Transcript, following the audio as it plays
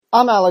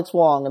I'm Alex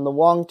Wong, and the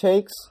Wong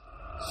Takes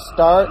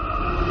start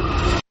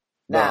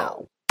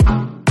now.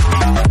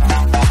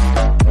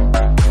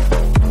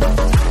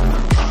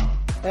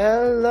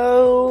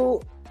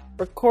 Hello,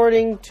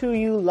 recording to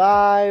you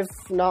live,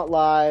 not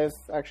live,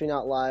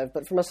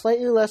 but from a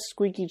slightly less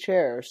squeaky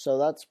chair, so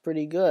that's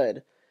pretty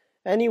good.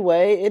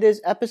 Anyway, it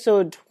is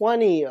episode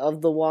 20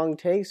 of the Wong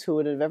Takes. Who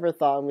would have ever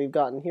thought? And we've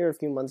gotten here a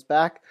few months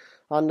back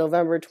on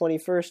November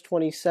 21st,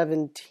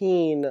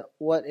 2017.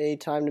 What a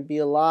time to be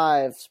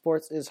alive.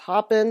 Sports is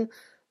hoppin'.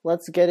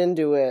 Let's get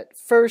into it.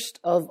 First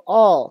of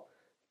all,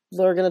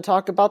 we're going to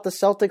talk about the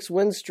Celtics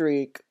win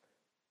streak.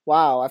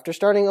 Wow, after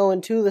starting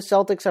 0-2, the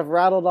Celtics have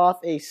rattled off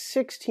a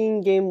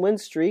 16-game win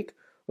streak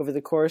over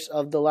the course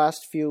of the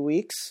last few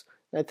weeks.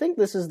 I think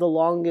this is the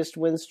longest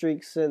win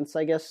streak since,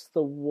 I guess,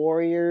 the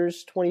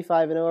Warriors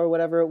 25-0 or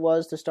whatever it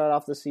was to start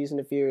off the season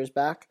a few years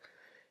back.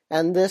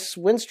 And this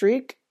win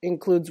streak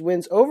includes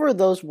wins over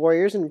those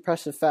Warriors in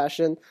impressive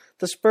fashion,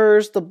 the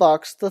Spurs, the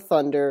Bucks, the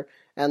Thunder,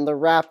 and the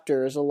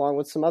Raptors, along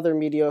with some other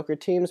mediocre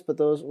teams, but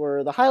those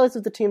were the highlights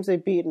of the teams they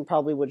beat and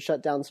probably would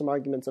shut down some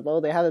arguments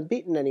of, they haven't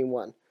beaten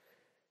anyone.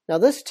 Now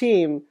this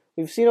team,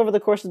 we've seen over the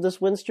course of this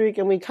win streak,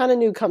 and we kind of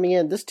knew coming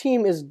in, this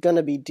team is going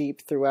to be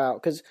deep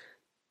throughout, because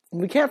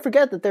we can't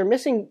forget that they're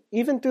missing,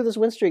 even through this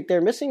win streak, they're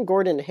missing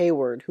Gordon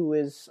Hayward, who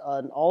is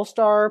an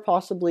all-star,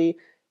 possibly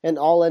an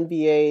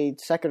all-NBA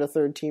second or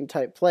third team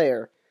type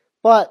player.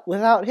 But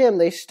without him,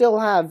 they still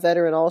have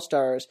veteran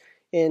all-stars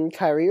in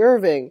Kyrie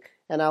Irving,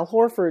 and Al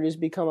Horford, who's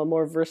become a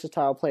more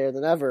versatile player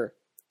than ever.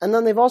 And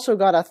then they've also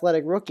got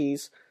athletic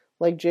rookies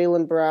like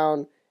Jaylen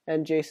Brown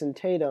and Jason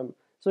Tatum.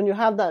 So when you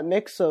have that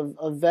mix of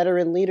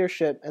veteran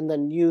leadership and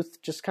then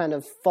youth just kind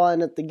of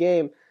fun at the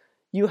game,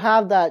 you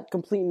have that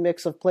complete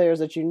mix of players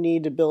that you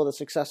need to build a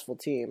successful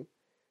team.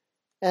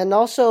 And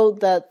also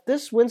that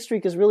this win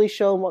streak has really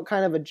shown what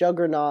kind of a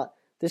juggernaut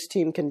this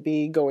team can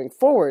be going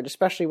forward,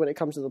 especially when it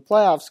comes to the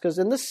playoffs, because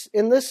in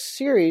this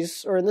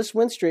series, or in this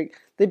win streak,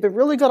 they've been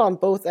really good on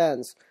both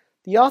ends.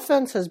 The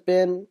offense hasn't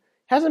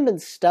been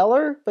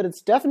stellar, but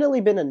it's definitely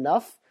been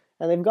enough,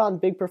 and they've gotten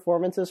big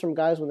performances from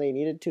guys when they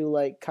needed to,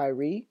 like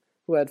Kyrie,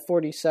 who had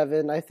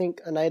 47, I think,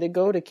 a night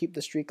ago to keep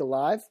the streak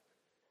alive.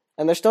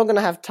 And they're still going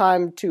to have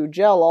time to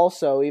gel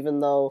also,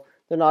 even though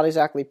they're not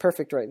exactly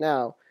perfect right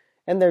now.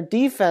 And their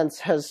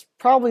defense has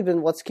probably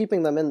been what's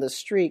keeping them in this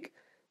streak.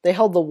 They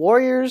held the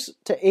Warriors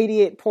to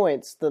 88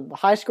 points, the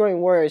high-scoring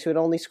Warriors who had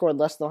only scored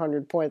less than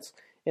 100 points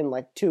in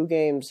like 2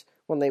 games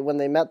when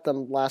they met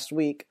them last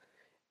week.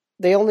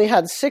 They only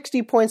had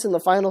 60 points in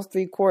the final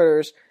 3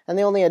 quarters, and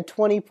they only had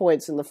 20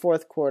 points in the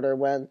fourth quarter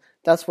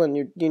that's when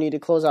you need to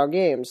close out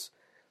games.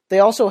 They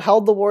also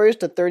held the Warriors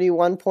to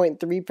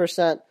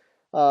 31.3%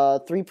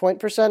 three-point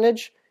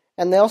percentage,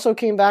 and they also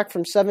came back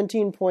from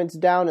 17 points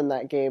down in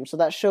that game, so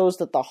that shows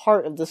that the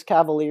heart of this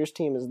Cavaliers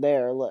team is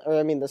there,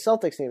 the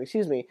Celtics team,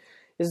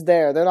 is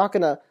there. They're not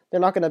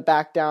gonna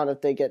back down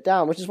if they get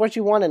down, which is what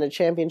you want in a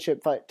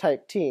championship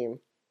type team.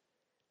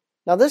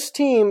 Now this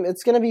team,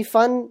 it's gonna be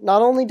fun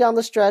not only down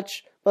the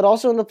stretch, but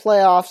also in the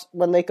playoffs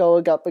when they go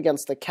up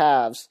against the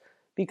Cavs,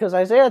 because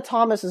Isaiah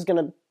Thomas is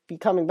gonna be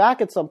coming back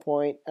at some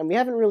point, and we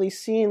haven't really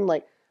seen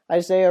like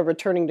Isaiah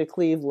returning to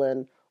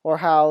Cleveland, or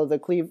how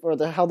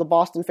the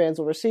Boston fans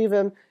will receive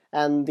him,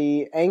 and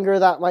the anger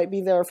that might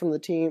be there from the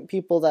team,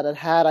 people that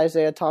had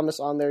Isaiah Thomas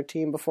on their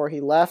team before he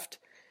left.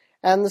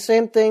 And the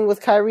same thing with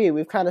Kyrie.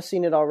 We've kind of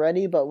seen it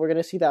already, but we're going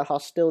to see that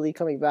hostility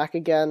coming back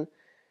again.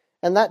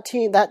 And that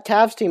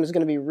Cavs team is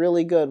going to be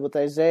really good with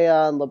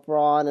Isaiah and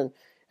LeBron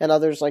and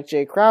others like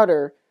Jay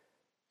Crowder.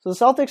 So the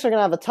Celtics are going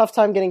to have a tough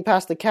time getting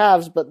past the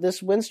Cavs, but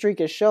this win streak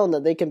has shown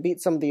that they can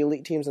beat some of the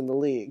elite teams in the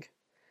league.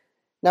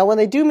 Now, when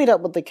they do meet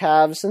up with the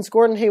Cavs, since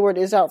Gordon Hayward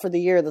is out for the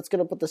year, that's going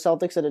to put the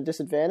Celtics at a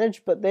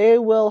disadvantage, but they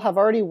will have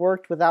already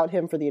worked without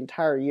him for the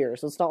entire year,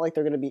 so it's not like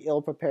they're going to be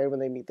ill-prepared when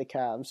they meet the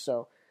Cavs.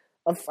 So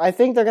I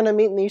think they're going to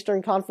meet in the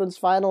Eastern Conference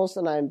Finals,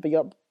 and I'm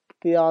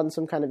beyond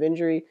some kind of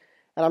injury,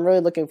 and I'm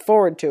really looking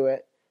forward to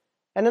it.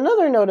 And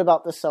another note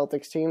about the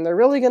Celtics team, they're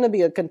really going to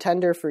be a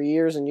contender for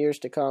years and years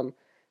to come,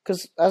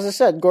 because, as I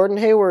said, Gordon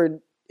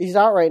Hayward, he's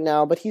out right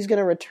now, but he's going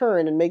to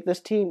return and make this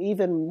team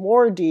even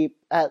more deep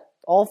at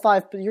all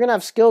 5. You're going to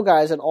have skill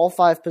guys at all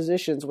 5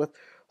 positions with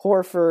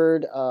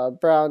Horford,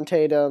 Brown,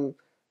 Tatum,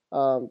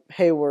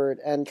 Hayward,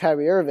 and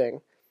Kyrie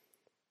Irving.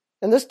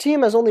 And this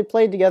team has only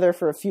played together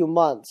for a few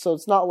months, so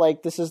it's not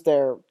like this is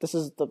their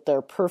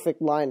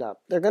perfect lineup.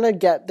 They're going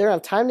to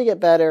have time to get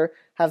better,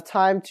 have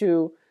time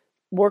to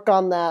work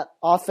on that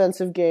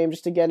offensive game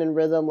just to get in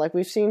rhythm. Like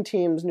we've seen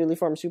teams, newly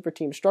formed super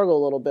teams,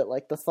 struggle a little bit,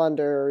 like the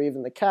Thunder or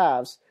even the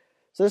Cavs.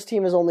 So this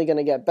team is only going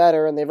to get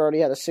better, and they've already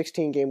had a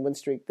 16-game win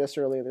streak this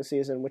early in the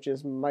season, which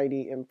is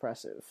mighty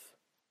impressive.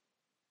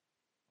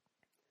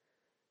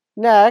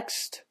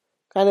 Next,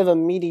 kind of a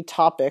meaty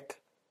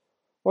topic,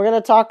 we're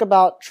going to talk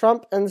about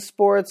Trump and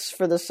sports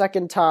for the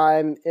second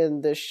time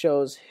in this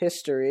show's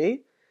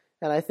history,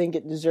 and I think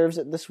it deserves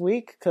it this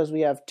week because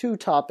we have 2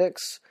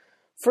 topics.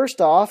 First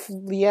off,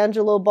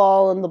 LiAngelo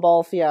Ball and the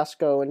Ball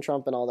fiasco and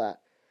Trump and all that.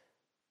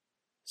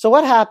 So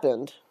what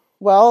happened?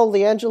 Well,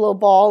 LiAngelo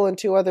Ball and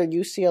two other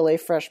UCLA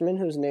freshmen,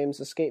 whose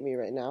names escape me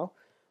right now,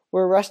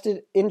 were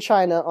arrested in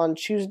China on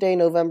Tuesday,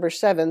 November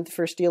 7th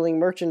for stealing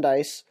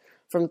merchandise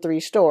from 3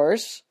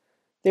 stores.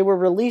 They were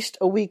released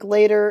a week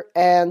later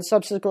and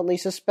subsequently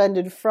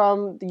suspended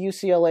from the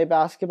UCLA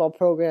basketball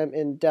program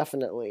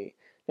indefinitely.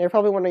 You're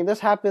probably wondering,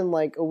 this happened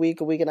like a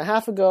week and a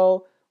half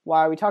ago.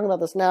 Why are we talking about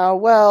this now?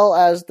 Well,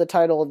 as the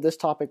title of this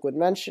topic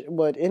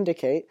would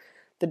indicate,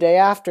 the day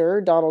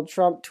after, Donald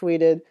Trump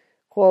tweeted,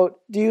 quote,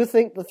 "Do you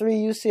think the 3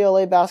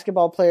 UCLA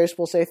basketball players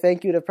will say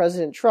thank you to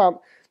President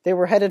Trump? They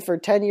were headed for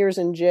 10 years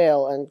in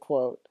jail," end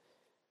quote.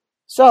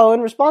 So,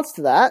 in response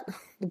to that,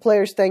 the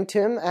players thanked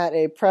him at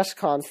a press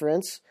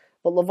conference,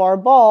 but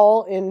LeVar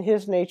Ball, in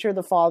his nature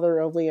the father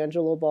of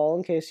LiAngelo Ball,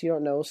 in case you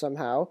don't know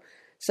somehow,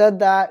 said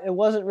that it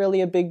wasn't really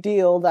a big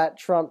deal that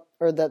Trump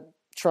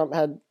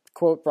had,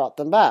 quote, brought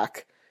them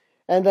back.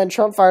 And then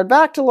Trump fired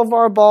back to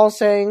LeVar Ball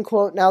saying,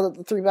 quote, "Now that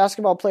the 3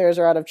 basketball players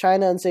are out of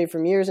China and safe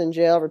from years in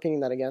jail,"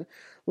 repeating that again,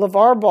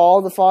 "LeVar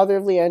Ball, the father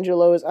of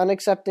LiAngelo, is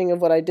unaccepting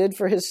of what I did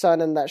for his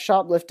son and that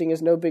shoplifting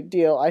is no big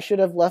deal. I should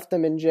have left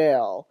them in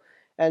jail,"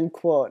 end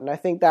quote. And I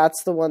think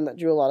that's the one that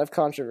drew a lot of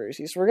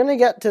controversy. So we're going to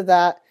get to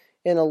that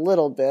in a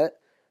little bit.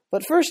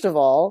 But first of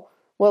all,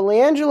 what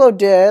LiAngelo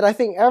did, I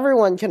think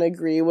everyone can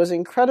agree, was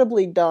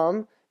incredibly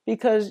dumb,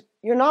 because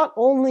you're not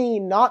only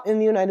not in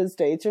the United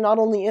States, you're not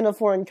only in a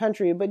foreign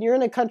country, but you're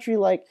in a country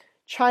like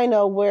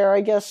China where,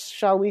 I guess,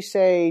 shall we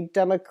say,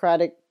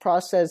 democratic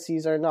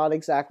processes are not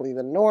exactly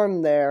the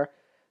norm there.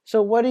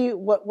 So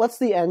what's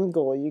the end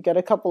goal? You get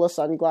a couple of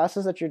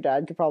sunglasses that your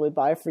dad could probably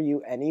buy for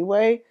you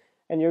anyway,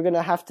 and you're going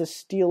to have to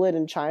steal it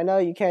in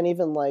China? You can't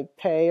even,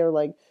 pay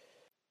or,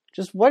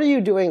 just what are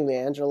you doing,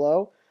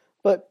 LiAngelo?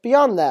 But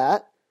beyond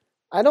that,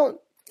 I don't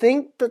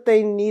think that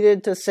they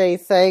needed to say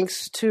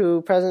thanks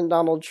to President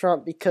Donald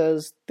Trump,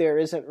 because there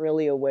isn't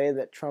really a way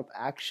that Trump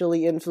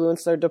actually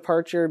influenced their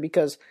departure,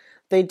 because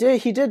he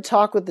did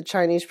talk with the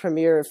Chinese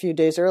premier a few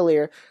days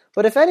earlier,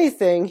 but if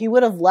anything, he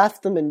would have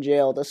left them in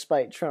jail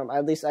despite Trump.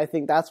 At least I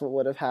think that's what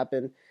would have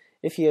happened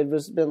if he had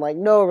been like,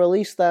 no,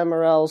 release them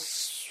or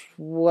else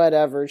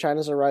whatever,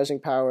 China's a rising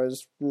power,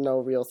 there's no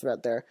real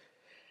threat there.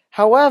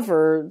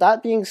 However,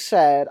 that being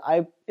said,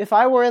 if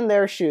I were in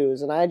their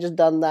shoes and I had just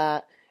done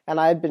that, and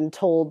I'd been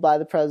told by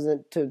the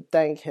president to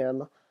thank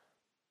him,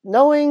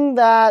 knowing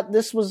that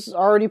this was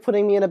already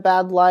putting me in a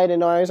bad light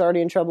and I was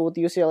already in trouble with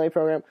the UCLA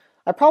program,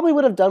 I probably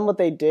would have done what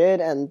they did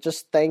and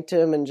just thanked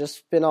him and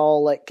just been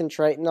all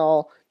contrite and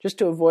all, just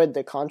to avoid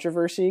the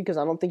controversy, because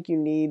I don't think you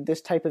need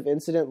this type of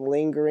incident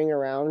lingering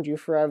around you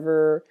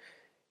forever.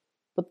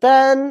 But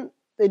then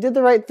they did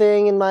the right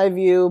thing in my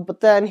view,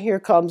 but then here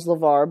comes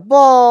LeVar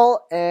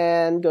Ball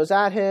and goes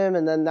at him,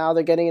 and then now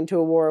they're getting into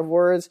a war of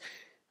words.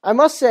 I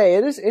must say,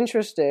 it is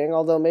interesting,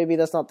 although maybe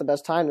that's not the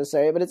best time to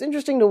say it, but it's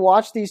interesting to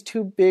watch these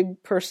two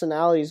big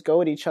personalities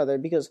go at each other,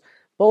 because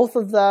both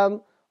of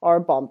them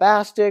are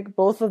bombastic,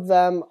 both of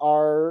them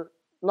are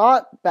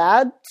not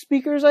bad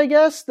speakers, I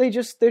guess. They're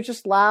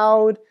just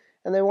loud,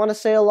 and they want to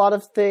say a lot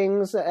of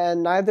things,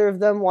 and neither of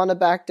them want to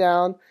back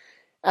down.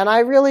 And I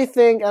really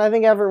think, and I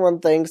think everyone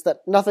thinks,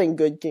 that nothing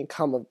good can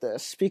come of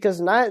this,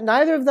 because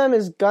neither of them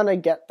is gonna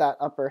get that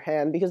upper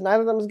hand, because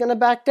neither of them is gonna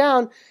back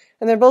down,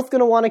 and they're both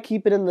gonna want to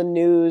keep it in the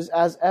news,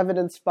 as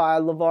evidenced by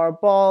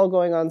LeVar Ball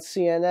going on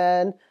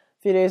CNN a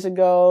few days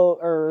ago,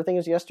 or I think it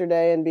was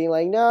yesterday, and being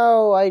like,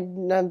 no,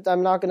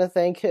 I'm not gonna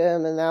thank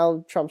him, and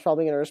now Trump's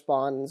probably gonna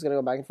respond, and it's gonna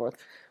go back and forth.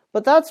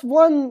 But that's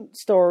one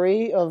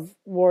story of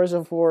wars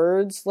of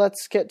words.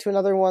 Let's get to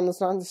another one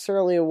that's not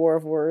necessarily a war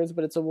of words,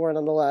 but it's a war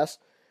nonetheless.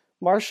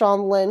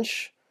 Marshawn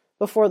Lynch,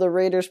 before the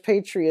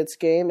Raiders-Patriots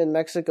game in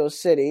Mexico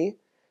City,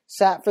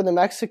 stood for the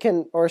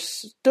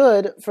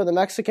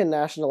Mexican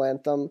national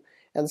anthem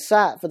and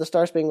sat for the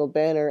Star-Spangled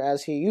Banner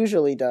as he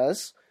usually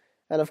does.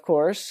 And of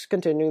course,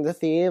 continuing the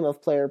theme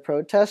of player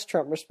protest,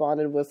 Trump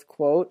responded with,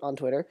 quote, on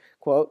Twitter,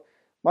 quote,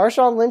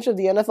 "Marshawn Lynch of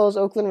the NFL's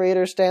Oakland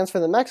Raiders stands for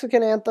the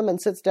Mexican anthem and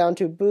sits down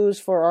to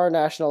boos for our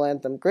national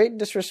anthem. Great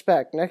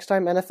disrespect. Next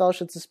time NFL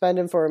should suspend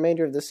him for the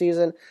remainder of the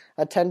season.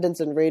 Attendance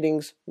and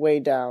ratings way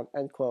down,"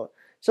 end quote.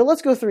 So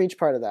let's go through each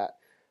part of that.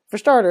 For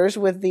starters,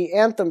 with the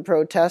anthem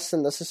protests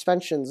and the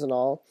suspensions and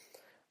all,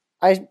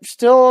 I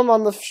still am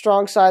on the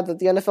strong side that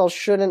the NFL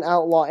shouldn't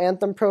outlaw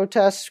anthem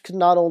protests,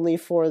 not only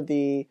for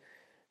the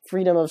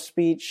freedom of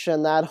speech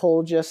and that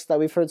whole gist that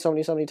we've heard so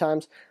many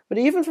times, but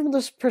even from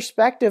this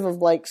perspective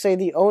of, say,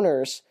 the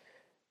owners.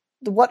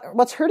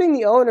 What's hurting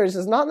the owners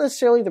is not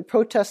necessarily the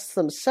protests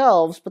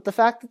themselves, but the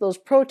fact that those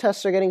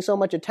protests are getting so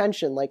much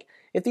attention.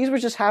 If these were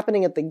just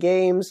happening at the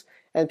games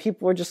and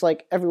people were just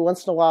every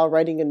once in a while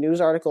writing a news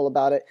article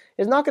about it,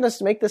 it's not going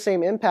to make the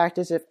same impact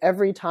as if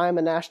every time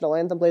a national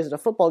anthem plays at a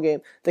football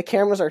game, the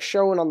cameras are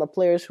shown on the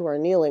players who are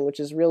kneeling, which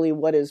is really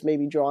what is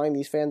maybe drawing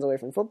these fans away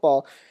from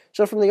football.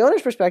 So from the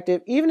owner's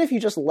perspective, even if you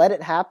just let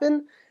it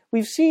happen,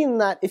 we've seen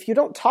that if you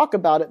don't talk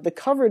about it, the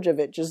coverage of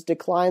it just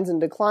declines and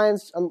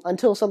declines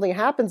until something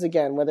happens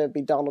again, whether it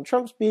be Donald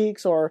Trump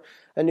speaks or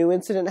a new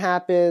incident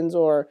happens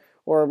or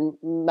or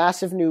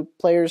massive new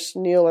players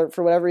kneel or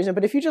for whatever reason.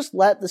 But if you just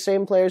let the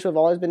same players who have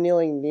always been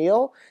kneeling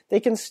kneel, they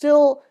can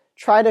still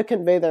try to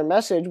convey their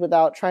message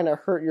without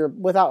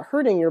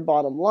hurting your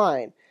bottom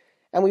line.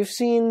 And we've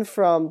seen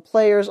from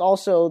players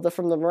also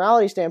from the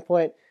morality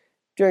standpoint,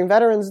 during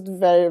Veterans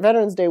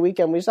Day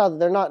weekend, we saw that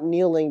they're not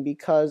kneeling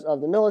because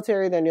of the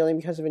military, they're kneeling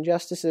because of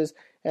injustices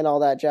and all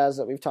that jazz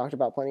that we've talked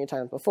about plenty of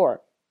times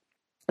before.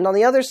 And on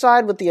the other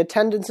side, with the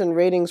attendance and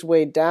ratings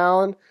way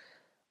down,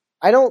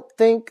 I don't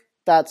think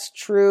that's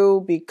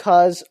true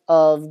because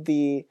of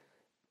the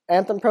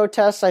anthem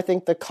protests. I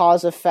think the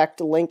cause-effect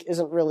link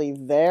isn't really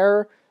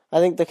there. I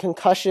think the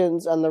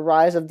concussions and the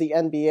rise of the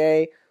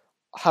NBA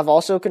have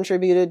also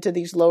contributed to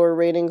these lower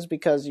ratings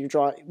because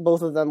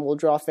both of them will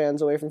draw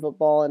fans away from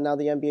football, and now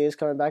the NBA is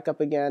coming back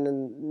up again,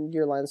 and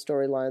year-long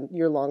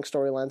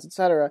storylines,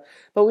 etc.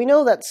 But we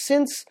know that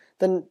since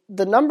the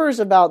numbers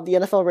about the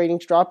NFL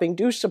ratings dropping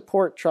do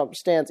support Trump's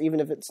stance, even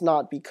if it's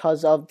not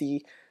because of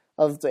the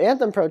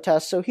anthem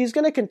protests, so he's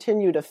going to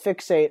continue to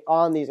fixate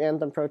on these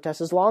anthem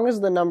protests as long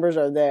as the numbers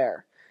are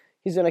there.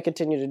 He's going to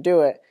continue to do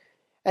it.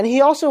 And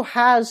he also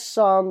has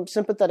some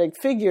sympathetic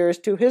figures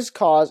to his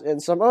cause in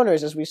some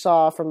owners, as we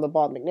saw from the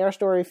Bob McNair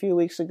story a few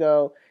weeks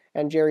ago,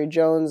 and Jerry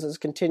Jones has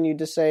continued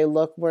to say,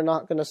 look, we're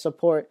not going to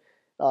support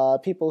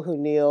people who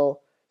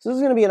kneel. So this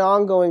is going to be an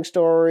ongoing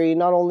story,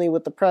 not only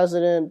with the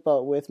president,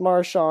 but with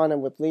Marshawn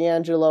and with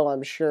LiAngelo,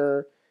 I'm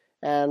sure,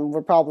 and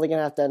we're probably going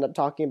to have to end up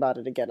talking about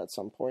it again at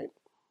some point.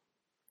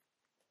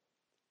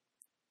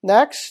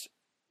 Next,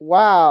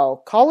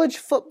 wow, college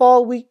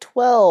football week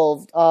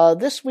 12.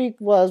 This week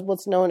was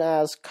what's known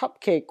as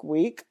Cupcake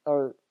Week,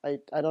 or I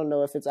don't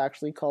know if it's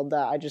actually called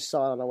that. I just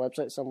saw it on a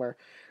website somewhere.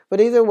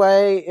 But either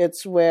way,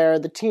 it's where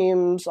the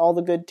teams, all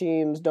the good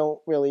teams,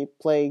 don't really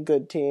play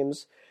good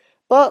teams.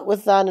 But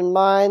with that in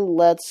mind,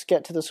 let's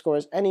get to the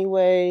scores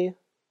anyway.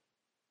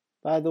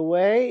 By the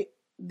way,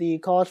 the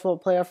college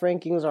football playoff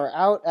rankings are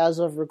out as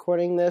of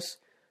recording this.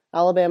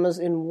 Alabama's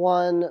in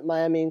 1,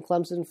 Miami and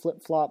Clemson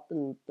flip-flop,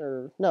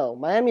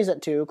 Miami's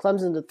at 2,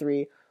 Clemson's at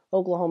 3,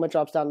 Oklahoma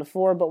drops down to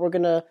 4, but we're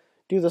going to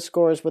do the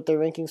scores with their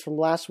rankings from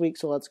last week,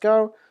 so let's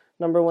go.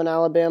 Number 1,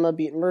 Alabama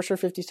beat Mercer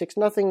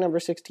 56-0. Number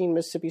 16,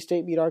 Mississippi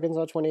State beat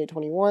Arkansas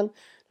 28-21.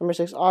 Number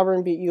 6,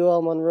 Auburn beat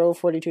UL Monroe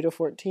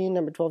 42-14.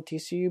 Number 12,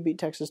 TCU beat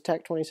Texas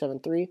Tech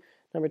 27-3.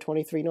 Number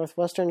 23,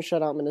 Northwestern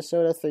shut out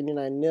Minnesota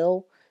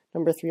 39-0.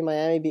 Number 3,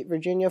 Miami beat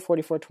Virginia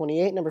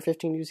 44-28. Number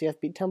 15, UCF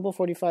beat Temple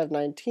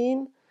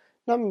 45-19.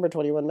 Number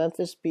 21,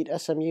 Memphis beat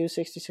SMU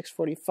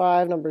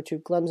 66-45. Number 2,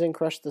 Clemson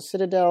crushed the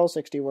Citadel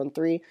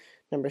 61-3.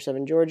 Number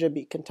 7, Georgia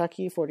beat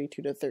Kentucky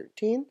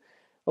 42-13.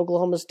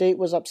 Oklahoma State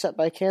was upset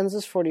by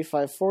Kansas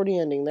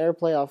 45-40, ending their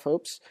playoff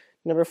hopes.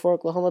 Number 4,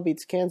 Oklahoma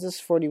beats Kansas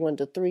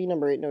 41-3.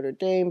 Number 8, Notre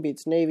Dame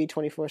beats Navy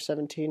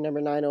 24-17. Number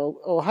 9,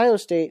 Ohio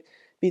State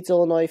beats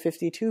Illinois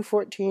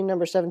 52-14.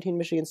 Number 17,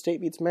 Michigan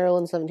State beats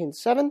Maryland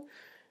 17-7.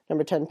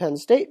 Number 10, Penn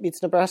State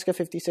beats Nebraska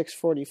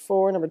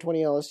 56-44. Number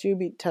 20, LSU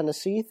beat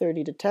Tennessee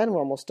 30-10. We're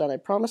almost done, I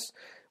promise.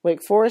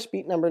 Wake Forest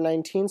beat number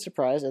 19,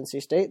 surprise,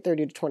 NC State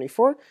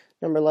 30-24.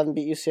 Number 11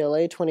 beat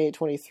UCLA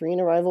 28-23 in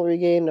a rivalry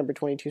game. Number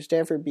 22,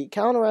 Stanford beat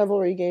Cal in a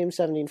rivalry game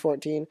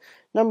 17-14.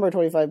 Number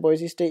 25,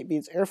 Boise State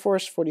beats Air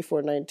Force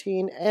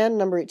 44-19. And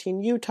number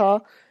 18,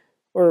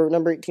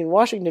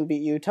 Washington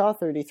beat Utah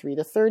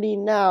 33-30.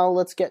 Now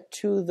let's get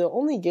to the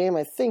only game,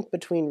 I think,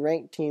 between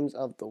ranked teams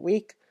of the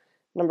week.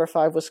 Number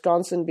 5,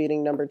 Wisconsin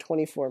beating number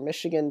 24,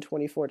 Michigan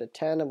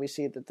 24-10, and we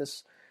see that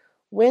this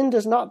win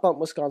does not bump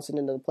Wisconsin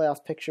into the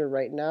playoff picture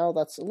right now.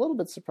 That's a little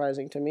bit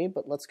surprising to me,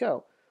 but let's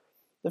go.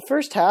 The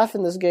first half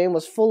in this game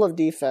was full of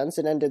defense.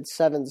 It ended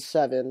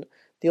 7-7.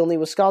 The only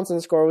Wisconsin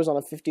score was on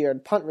a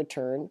 50-yard punt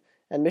return,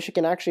 and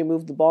Michigan actually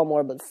moved the ball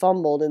more but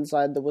fumbled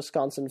inside the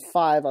Wisconsin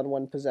 5 on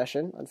one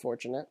possession.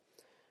 Unfortunate.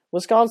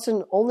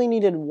 Wisconsin only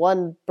needed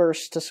one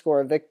burst to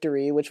score a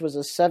victory, which was a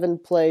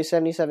 7-play,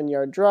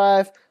 77-yard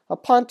drive, a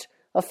punt,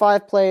 a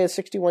 5-play, a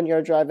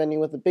 61-yard drive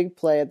ending with a big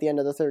play at the end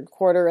of the third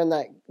quarter, and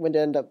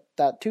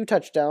that 2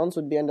 touchdowns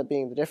would end up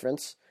being the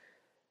difference.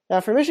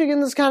 Now, for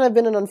Michigan, this kind of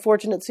been an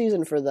unfortunate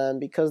season for them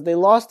because they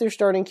lost their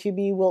starting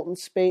QB, Wilton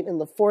Speight, in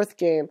the 4th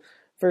game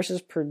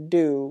versus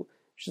Purdue,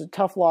 which is a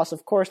tough loss,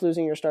 of course,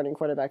 losing your starting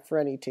quarterback for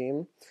any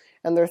team.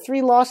 And their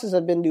 3 losses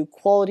have been to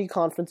quality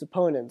conference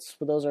opponents.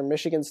 Those are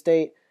Michigan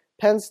State,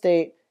 Penn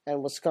State,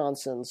 and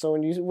Wisconsin. So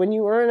when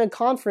you are in a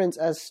conference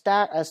as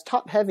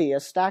top heavy,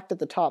 as stacked at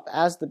the top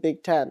as the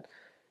Big Ten,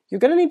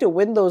 you're going to need to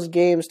win those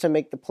games to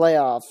make the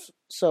playoffs.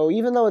 So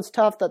even though it's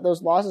tough that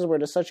those losses were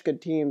to such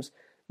good teams,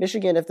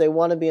 Michigan, if they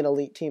want to be an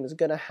elite team, is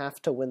going to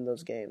have to win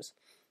those games.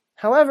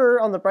 However,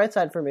 on the bright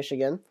side for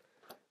Michigan,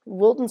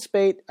 Wilton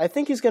Speight, I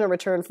think he's going to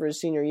return for his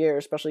senior year,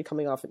 especially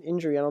coming off an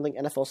injury. I don't think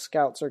NFL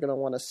scouts are going to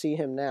want to see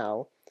him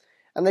now.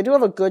 And they do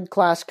have a good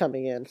class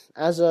coming in.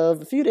 As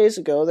of a few days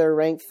ago, they're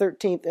ranked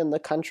 13th in the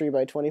country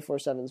by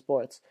 24/7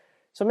 Sports.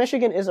 So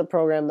Michigan is a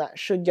program that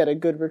should get a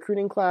good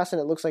recruiting class, and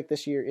it looks like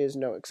this year is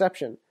no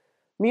exception.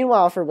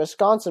 Meanwhile, for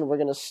Wisconsin, we're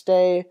going to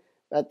stay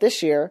at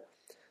this year.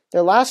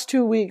 Their last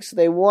 2 weeks,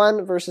 they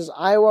won versus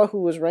Iowa,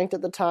 who was ranked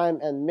at the time,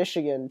 and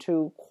Michigan,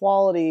 2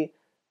 quality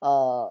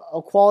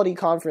quality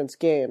conference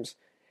games,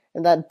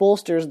 and that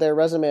bolsters their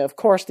resume. Of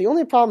course, the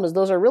only problem is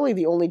those are really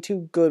the only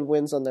 2 good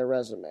wins on their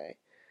resume.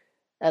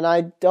 And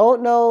I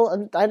don't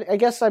know, I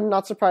guess I'm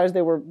not surprised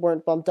they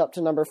weren't bumped up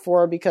to number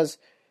 4 because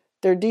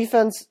their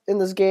defense in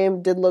this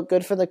game did look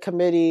good for the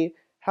committee.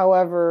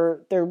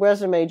 However, their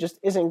resume just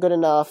isn't good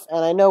enough.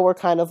 And I know we're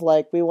kind of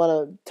like, we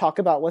want to talk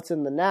about what's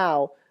in the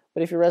now,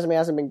 but if your resume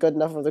hasn't been good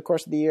enough over the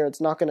course of the year,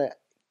 it's not going to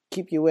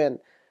keep you in.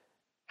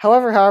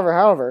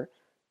 However,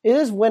 it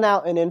is win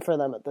out and in for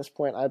them at this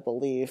point, I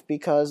believe,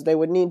 because they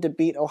would need to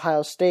beat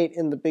Ohio State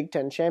in the Big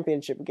Ten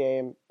championship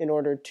game in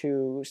order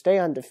to stay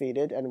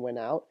undefeated and win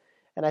out.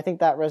 And I think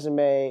that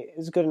resume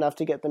is good enough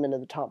to get them into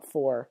the top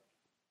 4.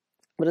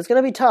 But it's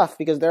going to be tough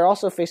because they're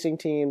also facing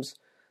teams.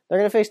 They're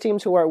going to face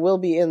teams who will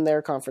be in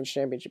their conference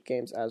championship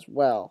games as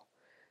well.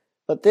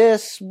 But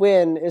this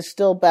win is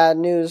still bad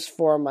news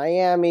for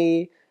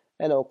Miami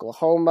and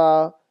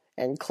Oklahoma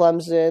and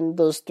Clemson,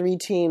 those 3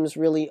 teams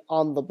really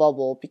on the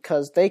bubble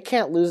because they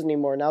can't lose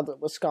anymore now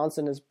that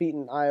Wisconsin has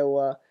beaten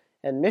Iowa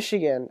and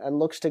Michigan and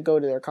looks to go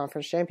to their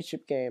conference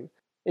championship game.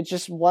 It's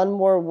just one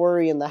more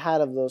worry in the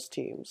hat of those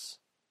teams.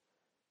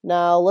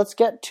 Now, let's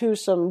get to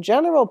some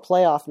general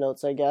playoff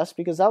notes, I guess,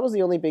 because that was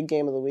the only big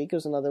game of the week. It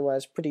was an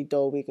otherwise pretty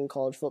dull week in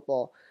college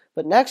football.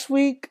 But next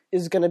week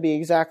is going to be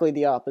exactly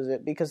the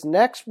opposite, because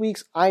next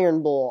week's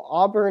Iron Bowl,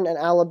 Auburn and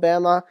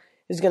Alabama,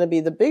 is going to be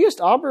the biggest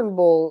Iron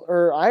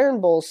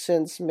Bowl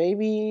since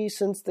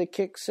the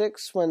Kick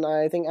 6, when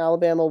I think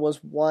Alabama was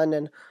 1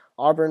 and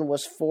Auburn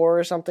was 4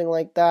 or something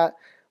like that.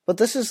 But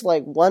this is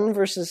like 1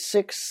 versus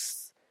 6.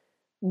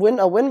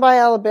 A win by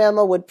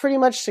Alabama would pretty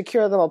much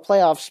secure them a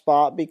playoff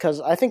spot, because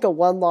I think a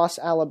 1-loss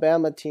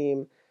Alabama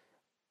team,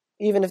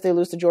 even if they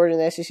lose to Georgia in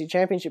the SEC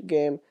championship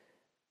game,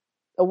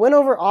 a win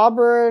over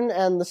Auburn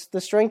and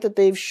the strength that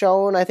they've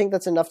shown, I think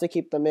that's enough to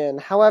keep them in.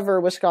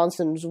 However,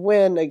 Wisconsin's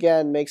win,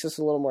 again, makes this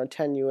a little more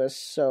tenuous,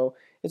 so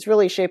it's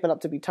really shaping up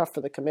to be tough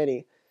for the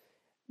committee.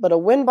 But a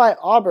win by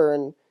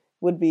Auburn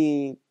would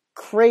be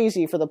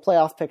crazy for the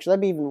playoff picture. That'd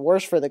be even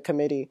worse for the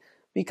committee,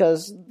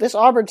 because this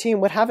Auburn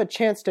team would have a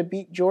chance to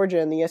beat Georgia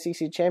in the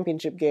SEC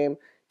championship game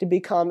to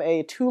become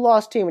a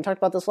 2-loss team. We talked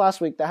about this last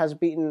week, that has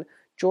beaten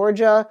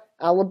Georgia,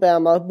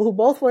 Alabama, who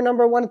both were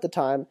number 1 at the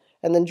time,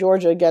 and then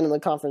Georgia again in the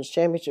conference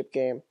championship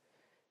game.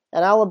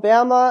 And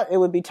Alabama, it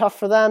would be tough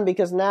for them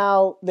because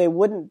now they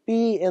wouldn't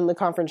be in the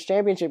conference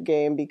championship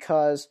game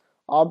because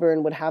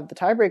Auburn would have the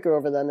tiebreaker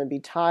over them and be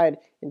tied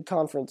in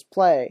conference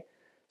play.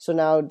 So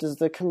now does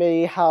the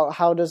committee,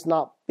 how does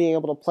not being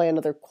able to play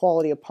another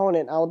quality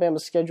opponent?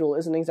 Alabama's schedule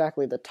isn't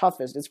exactly the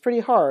toughest. It's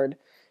pretty hard,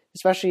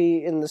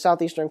 especially in the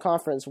Southeastern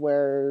Conference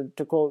where,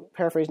 to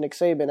paraphrase Nick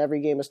Saban, every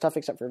game is tough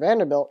except for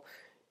Vanderbilt.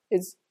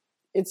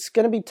 It's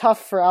going to be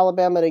tough for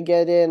Alabama to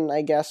get in,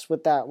 I guess,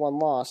 with that 1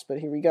 loss, but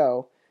here we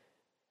go.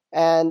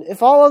 And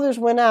if all others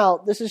win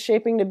out, this is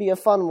shaping to be a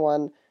fun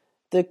one.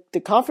 The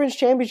conference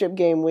championship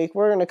game week,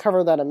 we're going to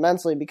cover that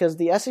immensely because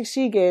the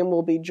SEC game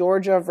will be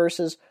Georgia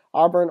versus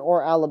Auburn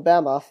or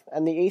Alabama,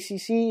 and the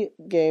ACC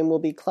game will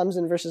be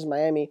Clemson versus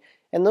Miami.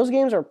 And those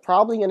games are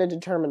probably going to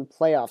determine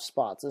playoff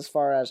spots as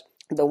far as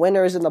the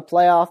winner is in the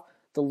playoff,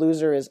 the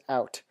loser is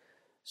out.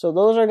 So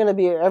those are going to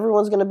be,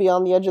 everyone's going to be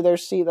on the edge of their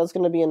seat. That's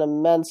going to be an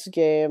immense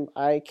game.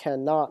 I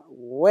cannot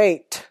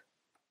wait.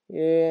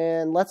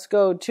 And let's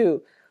go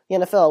to the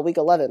NFL Week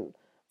 11.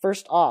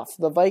 First off,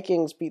 the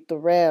Vikings beat the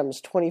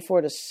Rams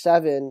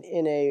 24-7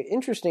 in an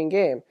interesting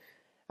game.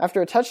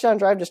 After a touchdown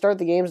drive to start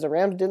the games, the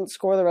Rams didn't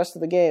score the rest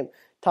of the game.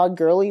 Todd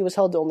Gurley was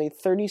held to only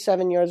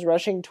 37 yards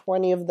rushing.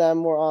 20 of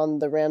them were on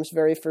the Rams'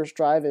 very first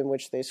drive in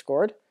which they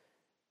scored.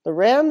 The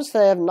Rams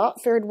have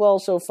not fared well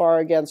so far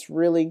against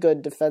really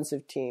good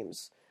defensive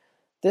teams.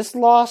 This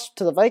loss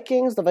to the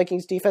Vikings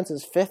defense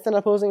is 5th in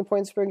opposing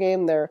points per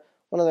game.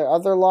 One of their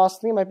other losses,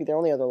 I think it might be their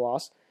only other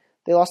loss.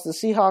 They lost to the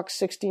Seahawks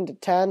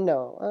 16-10.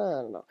 No,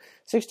 I don't know.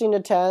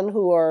 16-10,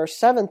 who are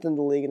 7th in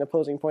the league in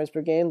opposing points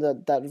per game.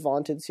 That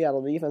vaunted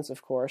Seattle defense,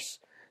 of course.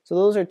 So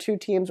those are 2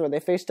 teams where they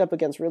faced up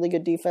against really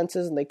good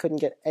defenses and they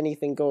couldn't get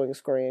anything going,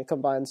 scoring a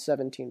combined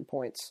 17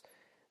 points.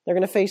 They're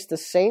going to face the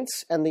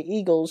Saints and the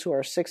Eagles, who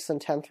are 6th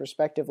and 10th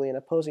respectively in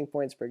opposing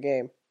points per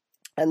game,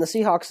 and the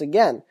Seahawks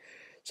again.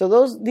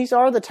 So these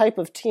are the type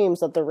of teams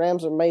that the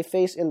Rams may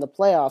face in the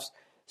playoffs.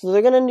 So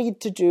they're going to need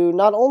to do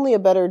not only a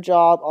better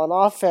job on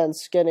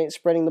offense,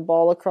 spreading the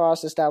ball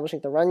across, establishing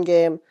the run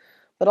game,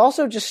 but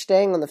also just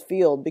staying on the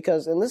field,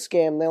 because in this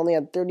game they only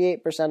had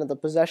 38% of the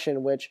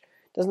possession, which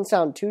doesn't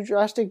sound too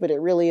drastic, but it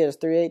really is,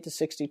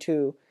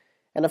 38-62.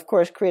 And of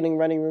course, creating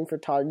running room for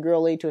Todd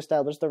Gurley to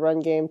establish the run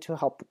game, to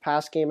help the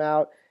pass game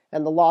out.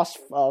 And the loss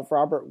of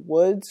Robert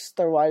Woods,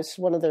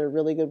 one of their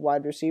really good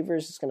wide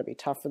receivers, is going to be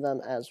tough for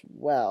them as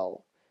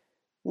well.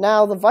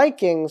 Now, the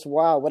Vikings,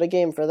 wow, what a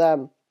game for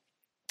them.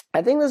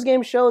 I think this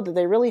game showed that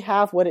they really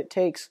have what it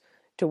takes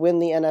to win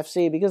the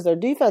NFC, because their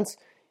defense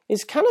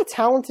is kind of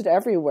talented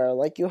everywhere.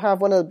 Like, you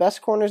have one of the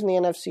best corners in the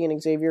NFC in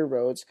Xavier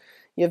Rhodes.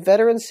 You have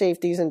veteran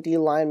safeties and D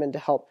linemen to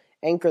help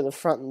anchor the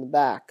front and the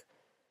back.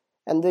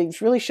 And they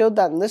really showed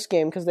that in this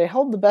game because they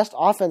held the best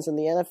offense in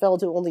the NFL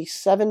to only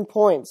 7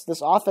 points.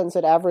 This offense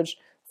had averaged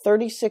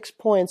 36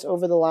 points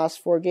over the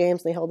last 4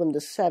 games. They held them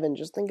to 7.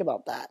 Just think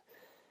about that.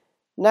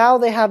 Now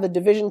they have a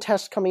division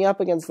test coming up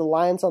against the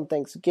Lions on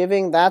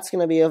Thanksgiving. That's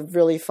going to be a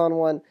really fun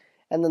one.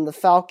 And then the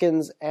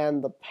Falcons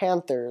and the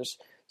Panthers.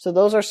 So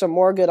those are some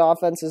more good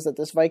offenses that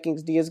this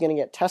Vikings D is going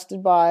to get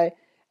tested by.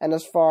 And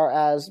as far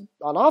as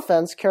on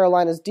offense,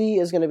 Carolina's D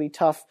is going to be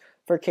tough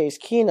for Case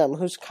Keenum,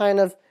 who's kind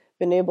of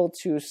been able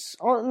to,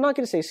 I'm not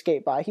going to say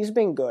skate by, he's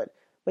been good.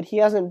 But he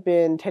hasn't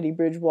been Teddy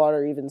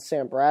Bridgewater, even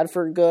Sam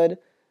Bradford good.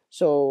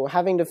 So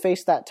having to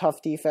face that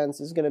tough defense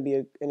is going to be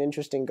an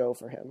interesting go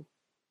for him.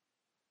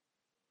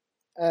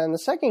 And the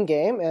second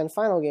game and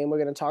final game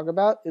we're going to talk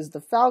about is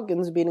the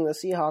Falcons beating the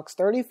Seahawks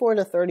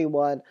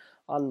 34-31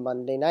 on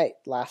Monday night.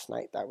 Last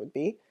night, that would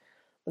be.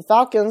 The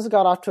Falcons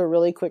got off to a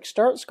really quick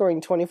start,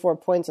 scoring 24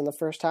 points in the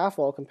first half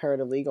while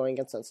comparatively going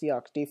against that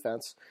Seahawks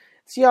defense.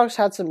 Seahawks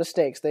had some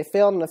mistakes. They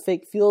failed on a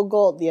fake field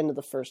goal at the end of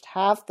the first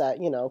half that,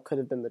 could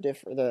have been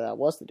that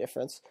was the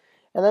difference.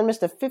 And then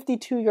missed a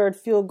 52-yard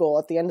field goal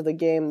at the end of the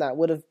game that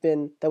would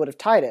have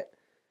tied it.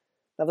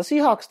 Now the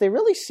Seahawks, they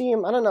really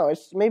seem, I don't know,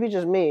 it's maybe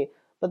just me,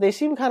 but they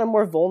seem kind of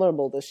more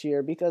vulnerable this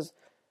year because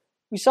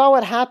we saw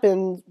what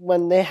happened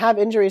when they have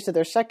injuries to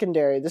their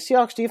secondary. The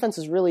Seahawks defense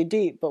is really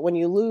deep, but when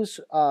you lose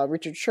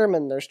Richard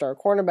Sherman, their star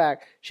cornerback,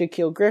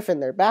 Shaquille Griffin,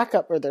 their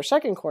backup or their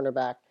second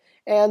cornerback,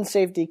 and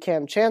safety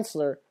Cam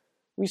Chancellor,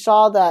 we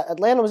saw that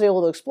Atlanta was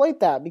able to exploit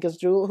that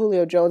because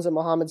Julio Jones and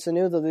Mohamed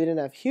Sanu, though they didn't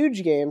have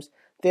huge games,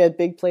 they had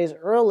big plays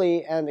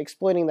early and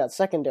exploiting that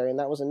secondary, and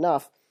that was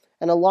enough.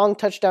 And a long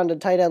touchdown to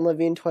tight end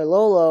Levine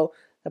Toilolo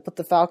that put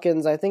the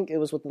Falcons, I think it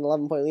was with an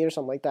 11-point lead or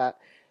something like that.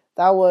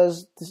 That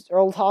was,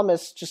 Earl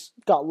Thomas just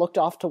got looked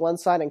off to one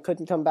side and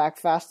couldn't come back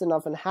fast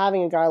enough, and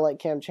having a guy like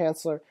Cam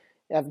Chancellor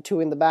have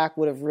 2 in the back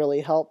would have really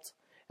helped.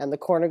 And the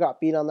corner got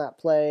beat on that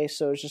play,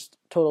 so it was just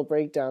total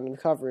breakdown in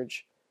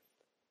coverage.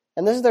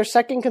 And this is their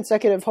second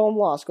consecutive home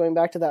loss, going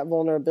back to that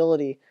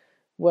vulnerability.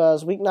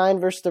 Was Week 9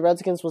 versus the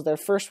Redskins was their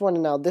first one,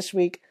 and now this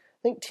week,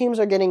 I think teams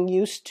are getting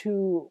used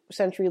to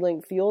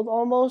CenturyLink Field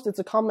almost. It's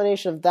a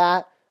combination of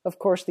that, of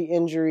course the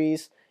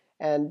injuries,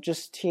 and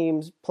just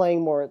teams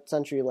playing more at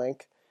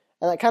CenturyLink.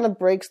 And that kind of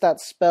breaks that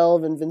spell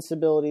of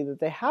invincibility that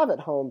they have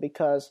at home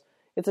because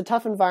it's a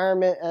tough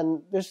environment.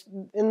 And there's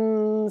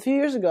a few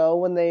years ago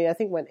when they, I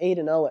think, went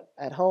 8-0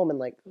 at home and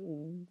like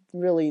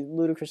really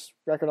ludicrous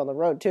record on the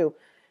road too.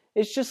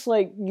 It's just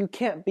like you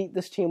can't beat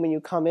this team when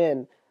you come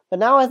in. But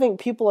now I think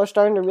people are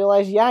starting to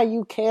realize, yeah,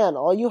 you can.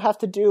 All you have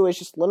to do is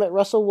just limit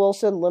Russell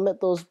Wilson, limit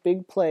those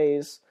big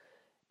plays,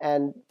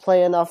 and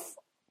play enough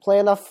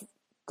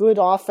good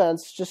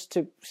offense just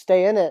to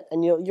stay in it,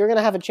 and you're going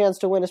to have a chance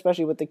to win,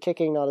 especially with the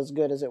kicking not as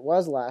good as it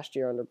was last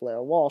year under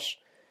Blair Walsh.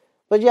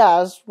 But yeah,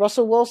 as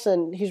Russell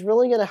Wilson, he's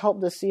really going to help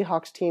the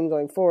Seahawks team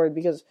going forward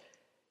because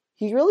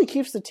he really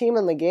keeps the team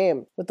in the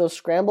game with those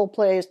scramble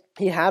plays.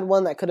 He had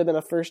one that could have been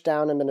a first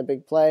down and been a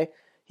big play.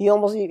 He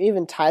almost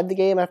even tied the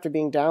game after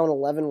being down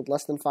 11 with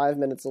less than 5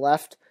 minutes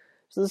left.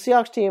 So the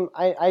Seahawks team,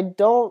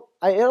 it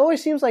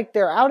always seems like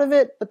they're out of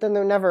it, but then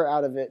they're never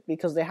out of it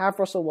because they have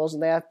Russell Wilson,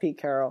 they have Pete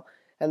Carroll,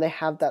 and they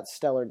have that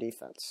stellar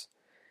defense.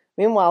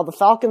 Meanwhile, the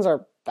Falcons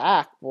are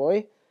back,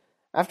 boy.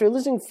 After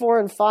losing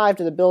 4-5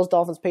 to the Bills,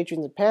 Dolphins,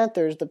 Patriots, and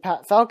Panthers,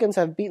 the Falcons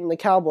have beaten the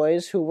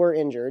Cowboys, who were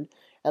injured,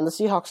 and the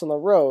Seahawks on the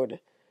road.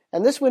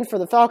 And this win for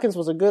the Falcons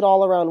was a good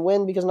all-around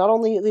win because not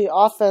only the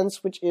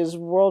offense, which is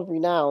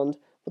world-renowned,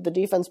 but the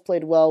defense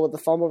played well with the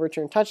fumble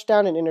return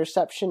touchdown and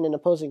interception in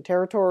opposing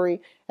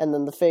territory, and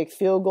then the fake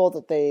field goal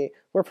that they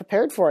were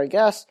prepared for, I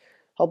guess,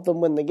 helped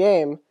them win the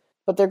game.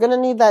 But they're going to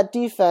need that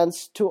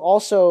defense to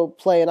also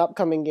play in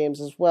upcoming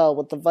games as well,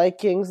 with the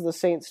Vikings, the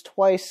Saints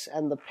twice,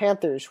 and the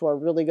Panthers, who are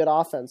really good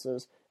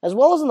offenses, as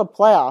well as in the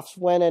playoffs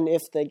when and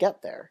if they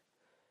get there.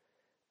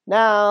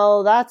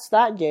 Now, that's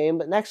that game,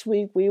 but next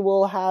week we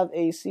will have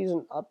a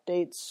season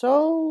update,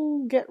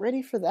 so get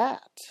ready for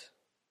that.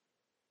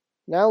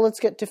 Now let's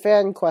get to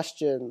fan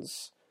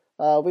questions.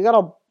 We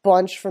got a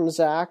bunch from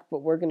Zach, but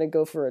we're going to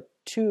go for a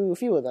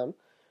few of them.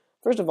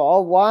 First of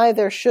all, why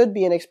there should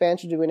be an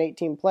expansion to an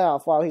 8-team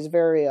playoff. Wow, he's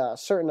very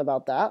certain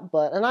about that,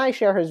 and I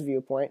share his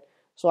viewpoint,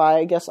 so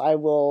I guess I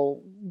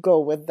will go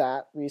with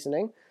that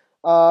reasoning.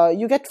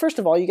 First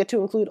of all, you get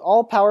to include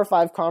all Power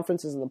 5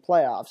 conferences in the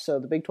playoffs, so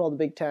the Big 12, the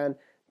Big 10,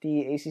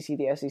 the ACC,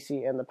 the SEC,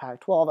 and the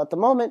Pac-12. At the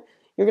moment,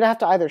 you're going to have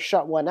to either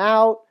shut one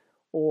out,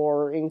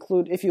 or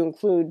if you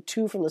include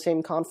 2 from the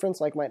same conference,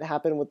 like might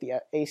happen with the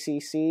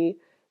ACC,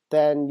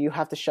 then you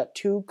have to shut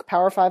 2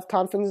 Power 5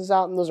 conferences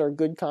out, and those are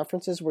good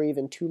conferences where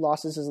even 2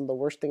 losses isn't the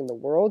worst thing in the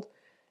world.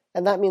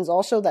 And that means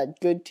also that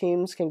good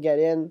teams can get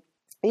in,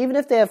 even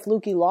if they have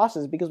fluky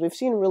losses, because we've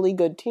seen really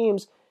good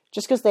teams,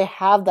 just because they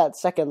have that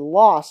second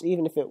loss,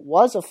 even if it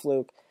was a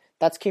fluke,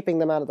 that's keeping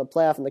them out of the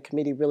playoff, and the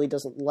committee really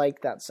doesn't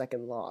like that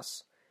second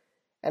loss.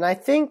 And I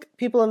think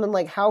people have been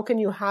like, how can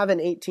you have an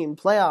 8-team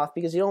playoff?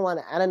 Because you don't want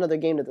to add another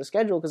game to the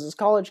schedule because it's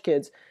college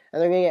kids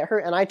and they're going to get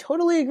hurt. And I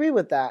totally agree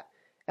with that.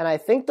 And I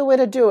think the way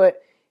to do it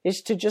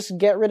is to just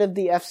get rid of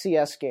the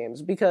FCS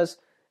games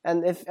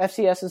and if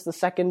FCS is the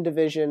second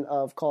division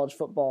of college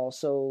football,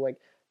 so like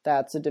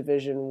that's a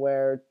division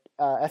where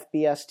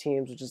FBS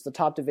teams, which is the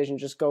top division,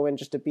 just go in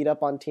just to beat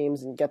up on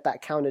teams and get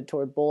that counted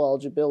toward bowl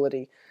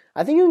eligibility.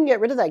 I think you can get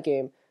rid of that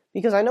game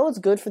because I know it's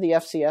good for the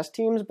FCS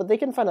teams, but they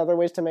can find other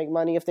ways to make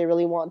money if they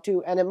really want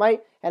to, and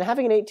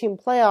having an 8-team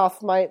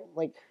playoff might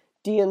like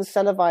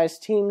de-incentivize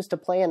teams to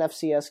play an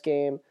FCS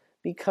game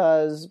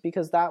because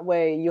that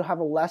way you have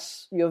a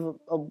worse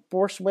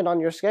win on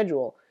your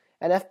schedule.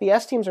 And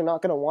FBS teams are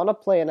not going to want to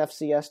play an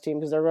FCS team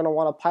because they're going to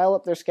want to pile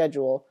up their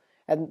schedule.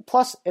 And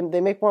plus,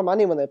 they make more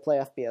money when they play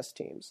FBS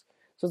teams.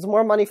 So it's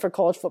more money for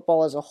college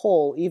football as a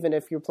whole, even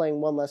if you're playing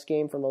one less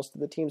game for most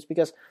of the teams.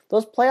 Because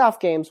those playoff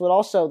games would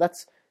also,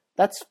 that's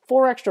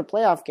 4 extra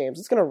playoff games.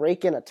 It's going to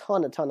rake in a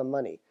ton of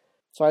money.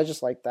 So I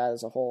just like that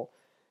as a whole.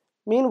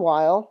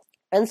 Meanwhile,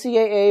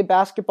 NCAA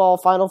basketball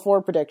Final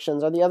Four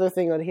predictions are the other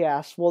thing that he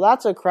asked. Well,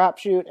 that's a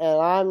crapshoot,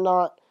 and I'm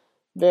not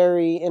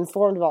very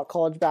informed about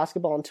college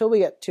basketball until we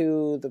get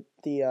to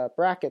the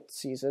bracket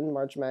season,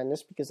 March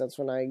Madness, because that's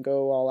when I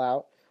go all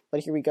out.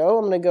 But here we go.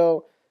 I'm going to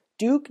go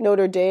Duke,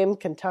 Notre Dame,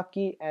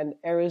 Kentucky, and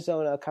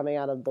Arizona coming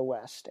out of the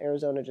West.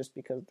 Arizona just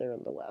because they're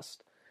in the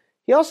West.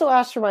 He also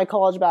asked for my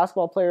college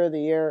basketball player of the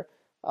year.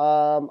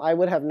 I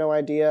would have no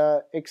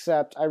idea,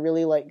 except I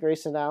really like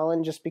Grayson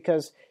Allen just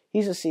because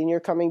he's a senior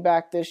coming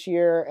back this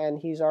year, and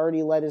he's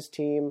already led his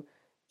team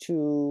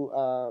to,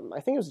 I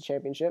think it was a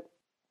championship.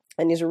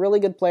 And he's a really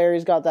good player.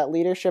 He's got that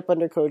leadership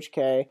under Coach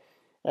K.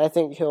 And I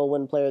think he'll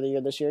win Player of the Year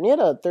this year. And he had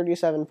a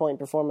 37-point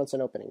performance on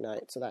opening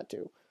night, so that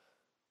too.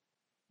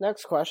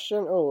 Next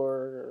question.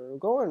 We're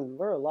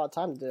a lot of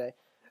time today.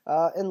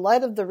 In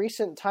light of the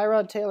recent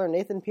Tyrod Taylor,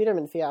 Nathan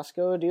Peterman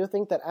fiasco, do you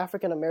think that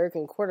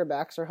African-American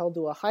quarterbacks are held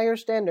to a higher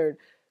standard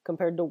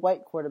compared to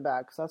white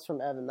quarterbacks? That's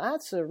from Evan.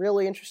 That's a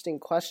really interesting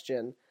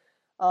question.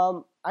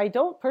 I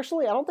don't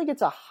think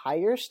it's a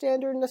higher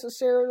standard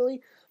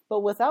necessarily, but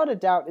without a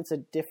doubt, it's a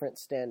different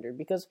standard.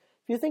 Because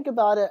if you think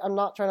about it, I'm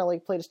not trying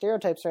to play to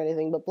stereotypes or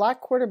anything, but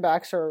black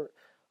quarterbacks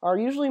are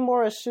usually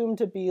more assumed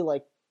to be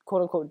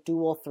quote unquote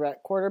dual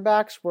threat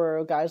quarterbacks,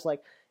 where guys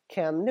like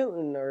Cam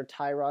Newton or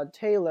Tyrod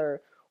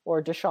Taylor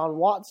or Deshaun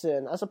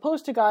Watson, as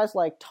opposed to guys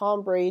like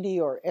Tom Brady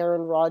or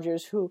Aaron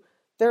Rodgers, who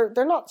they're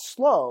not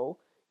slow.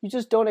 You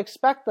just don't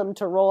expect them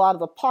to roll out of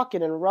the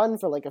pocket and run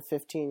for a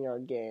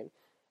 15-yard gain.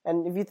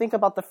 And if you think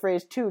about the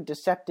phrase, too,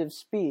 deceptive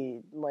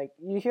speed,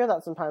 you hear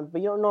that sometimes,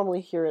 but you don't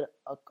normally hear it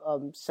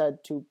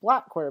said to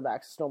black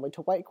quarterbacks. It's normally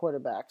to white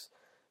quarterbacks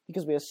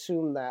because we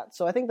assume that.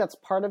 So I think that's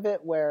part of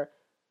it where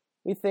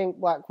we think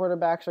black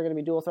quarterbacks are going to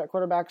be dual threat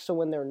quarterbacks, so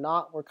when they're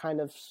not, we're kind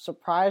of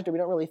surprised, or we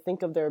don't really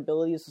think of their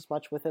abilities as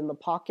much within the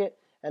pocket,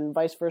 and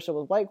vice versa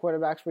with white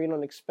quarterbacks, where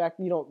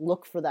you don't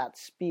look for that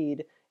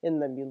speed in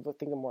them. You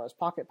think of them more as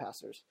pocket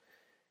passers.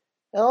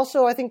 And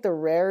also, I think the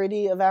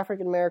rarity of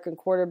African-American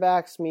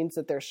quarterbacks means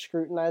that they're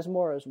scrutinized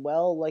more as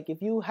well.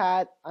 If you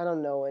had,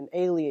 an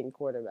alien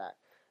quarterback,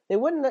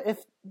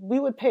 we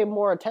would pay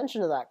more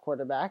attention to that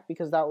quarterback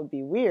because that would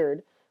be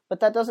weird, but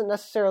that doesn't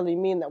necessarily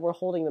mean that we're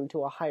holding them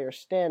to a higher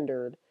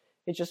standard.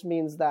 It just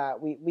means that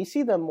we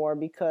see them more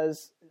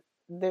because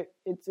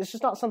it's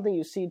just not something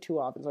you see too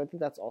often, so I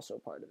think that's also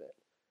part of it.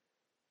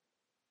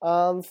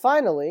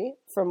 Finally,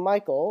 from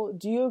Michael,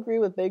 do you agree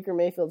with Baker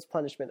Mayfield's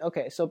punishment?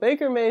 Okay, so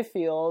Baker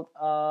Mayfield,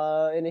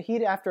 during a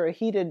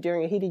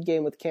heated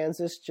game with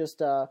Kansas,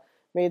 just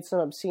made some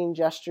obscene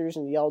gestures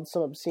and yelled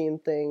some obscene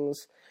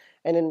things,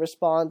 and in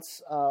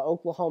response,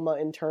 Oklahoma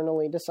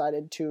internally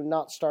decided to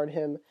not start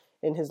him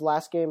in his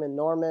last game in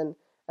Norman,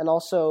 and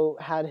also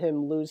had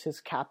him lose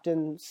his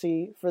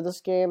captaincy for this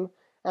game.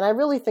 And I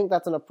really think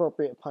that's an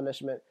appropriate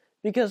punishment,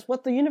 because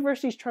what the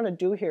university's trying to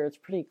do here, it's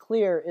pretty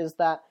clear, is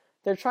that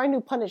they're trying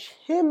to punish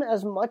him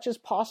as much as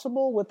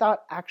possible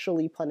without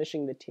actually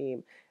punishing the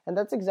team. And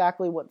that's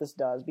exactly what this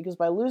does, because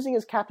by losing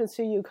his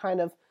captaincy, you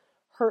kind of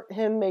hurt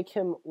him, make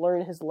him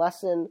learn his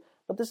lesson,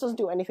 but this doesn't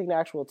do anything to the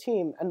actual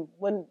team. And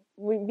when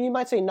we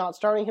might say not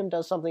starting him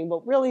does something,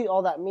 but really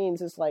all that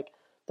means is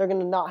they're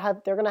going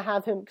to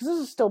have him, because this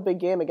is still a big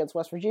game against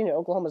West Virginia.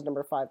 Oklahoma's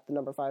number 5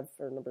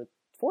 or number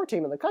 4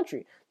 team in the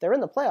country. They're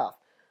in the playoff.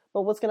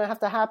 But what's going to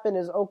have to happen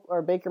is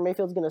Baker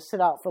Mayfield's going to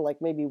sit out for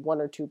maybe 1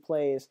 or 2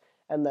 plays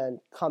and then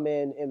come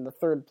in the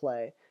third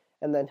play,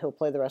 and then he'll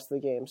play the rest of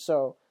the game.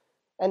 So,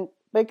 and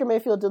Baker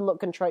Mayfield didn't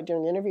look contrite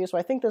during the interview, so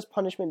I think this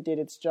punishment did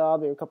its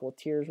job. There were a couple of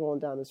tears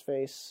rolling down his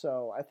face,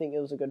 so I think it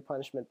was a good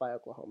punishment by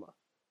Oklahoma.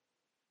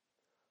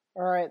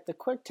 All right, the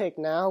quick take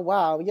now.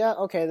 Wow, yeah,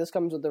 okay, this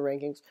comes with the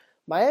rankings.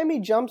 Miami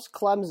jumps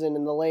Clemson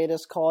in the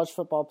latest college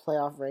football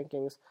playoff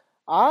rankings.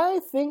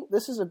 I think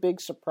this is a big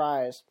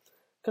surprise,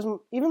 because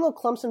even though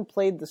Clemson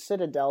played the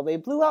Citadel, they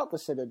blew out the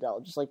Citadel,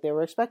 just like they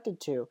were expected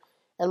to.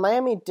 And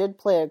Miami did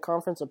play a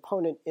conference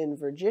opponent in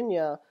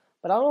Virginia,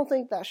 but I don't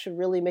think that should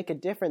really make a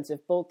difference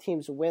if both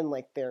teams win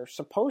like they're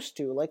supposed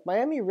to.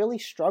 Miami really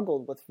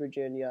struggled with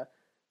Virginia,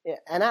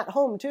 and at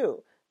home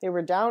too. They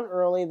were down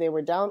early, they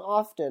were down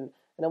often,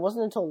 and it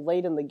wasn't until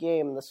late in the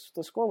game, and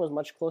the score was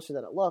much closer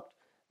than it looked,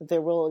 that they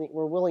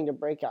were willing to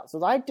break out.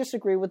 So I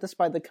disagree with this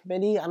by the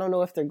committee. I don't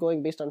know if they're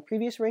going based on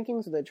previous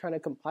rankings or they're trying to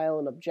compile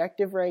an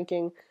objective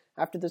ranking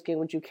after this game,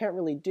 which you can't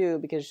really do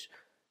because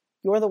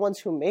you're the ones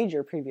who made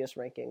your previous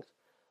rankings.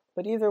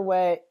 But either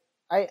way,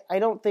 I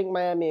don't think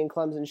Miami and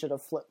Clemson should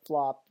have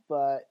flip-flopped,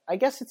 but I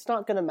guess it's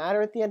not going to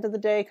matter at the end of the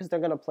day because they're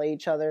going to play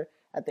each other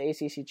at the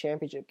ACC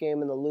championship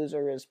game, and the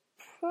loser is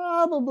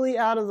probably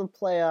out of the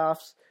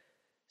playoffs.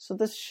 So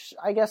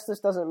I guess this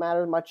doesn't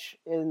matter much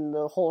in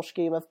the whole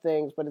scheme of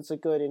things, but it's a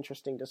good,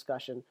 interesting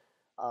discussion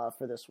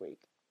for this week.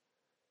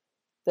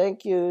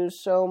 Thank you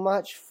so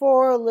much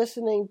for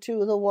listening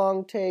to The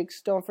Wong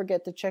Takes. Don't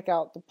forget to check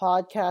out the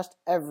podcast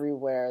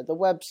everywhere. The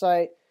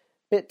website,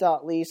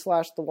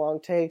 bit.ly/The Wong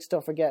Takes.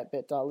 Don't forget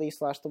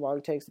bit.ly/The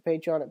Wong Takes. The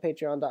Patreon at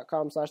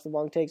patreon.com/The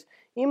Wong Takes.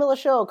 Email the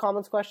show,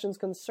 comments, questions,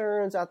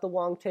 concerns at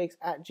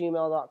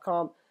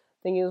thewongtakes@gmail.com.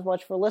 Thank you so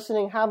much for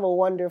listening. Have a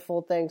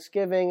wonderful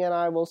Thanksgiving, and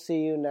I will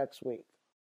see you next week.